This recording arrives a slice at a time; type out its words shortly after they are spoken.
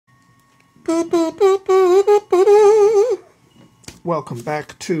Welcome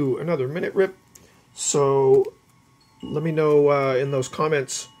back to another Minute Rip. So let me know in those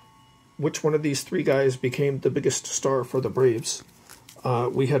comments which one of these three guys became the biggest star for the Braves.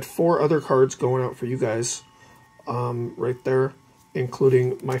 We had 4 other cards going out for you guys right there,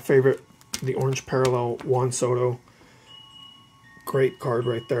 including my favorite, the Orange Parallel Juan Soto. Great card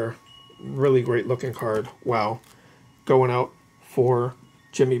right there. Really great looking card. Wow. Going out for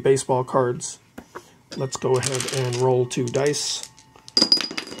Jimmy Baseball cards. Let's go ahead and roll 2 dice.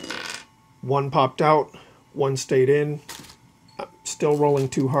 1 popped out, 1 stayed in. Still rolling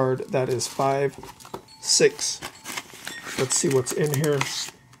too hard. That is 5, 6. Let's see what's in here.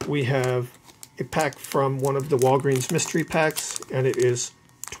 We have a pack from one of the Walgreens mystery packs, and it is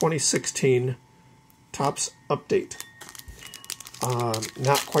 2016 Topps Update.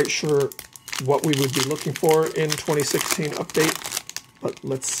 Not quite sure what we would be looking for in 2016 Update, but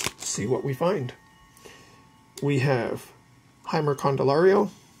let's see what we find. We have Heimer Candelario.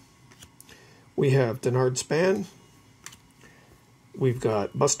 We have Denard Span. We've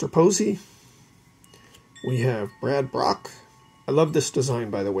got Buster Posey. We have Brad Brock. I love this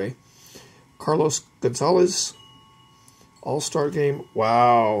design, by the way. Carlos Gonzalez. All-Star Game.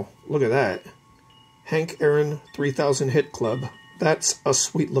 Wow, look at that. Hank Aaron 3000 Hit Club. That's a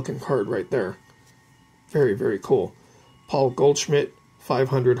sweet-looking card right there. Very, very cool. Paul Goldschmidt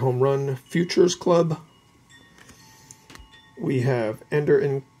 500 Home Run Futures Club. We have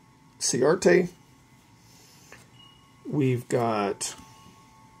Ender Inciarte. We've got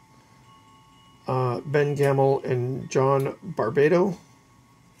Ben Gamel and John Barbado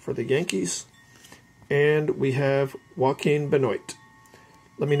for the Yankees. And we have Joaquin Benoit.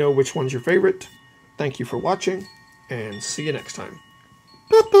 Let me know which one's your favorite. Thank you for watching, and see you next time.